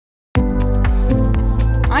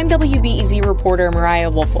I'm WBEZ reporter Mariah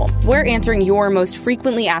Woelfel. We're answering your most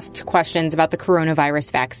frequently asked questions about the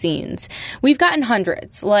coronavirus vaccines. We've gotten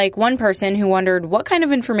hundreds, like one person who wondered what kind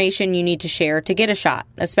of information you need to share to get a shot,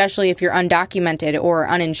 especially if you're undocumented or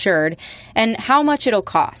uninsured, and how much it'll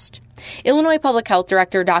cost. Illinois Public Health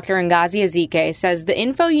Director Dr. Ngozi Ezike says the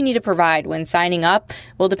info you need to provide when signing up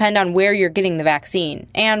will depend on where you're getting the vaccine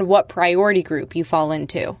and what priority group you fall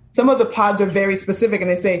into. Some of the pods are very specific, and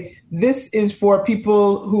they say this is for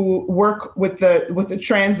people who work with the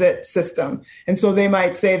transit system. And so they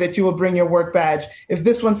might say that you will bring your work badge. If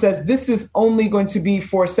this one says this is only going to be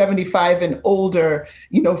for 75 and older,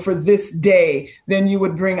 for this day, then you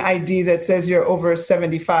would bring ID that says you're over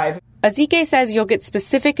 75. Ezike says you'll get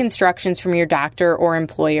specific instructions from your doctor or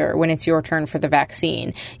employer when it's your turn for the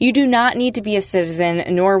vaccine. You do not need to be a citizen,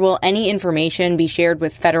 nor will any information be shared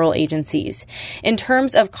with federal agencies. In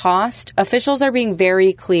terms of cost, officials are being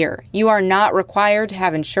very clear. You are not required to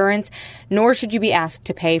have insurance, nor should you be asked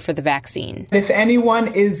to pay for the vaccine. If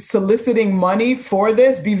anyone is soliciting money for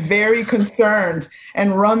this, be very concerned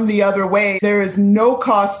and run the other way. There is no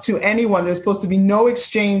cost to anyone. There's supposed to be no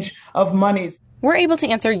exchange of monies. We're able to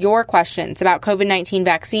answer your questions about COVID-19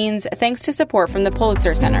 vaccines thanks to support from the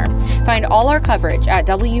Pulitzer Center. Find all our coverage at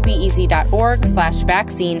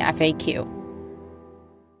WBEZ.org/vaccinefaq.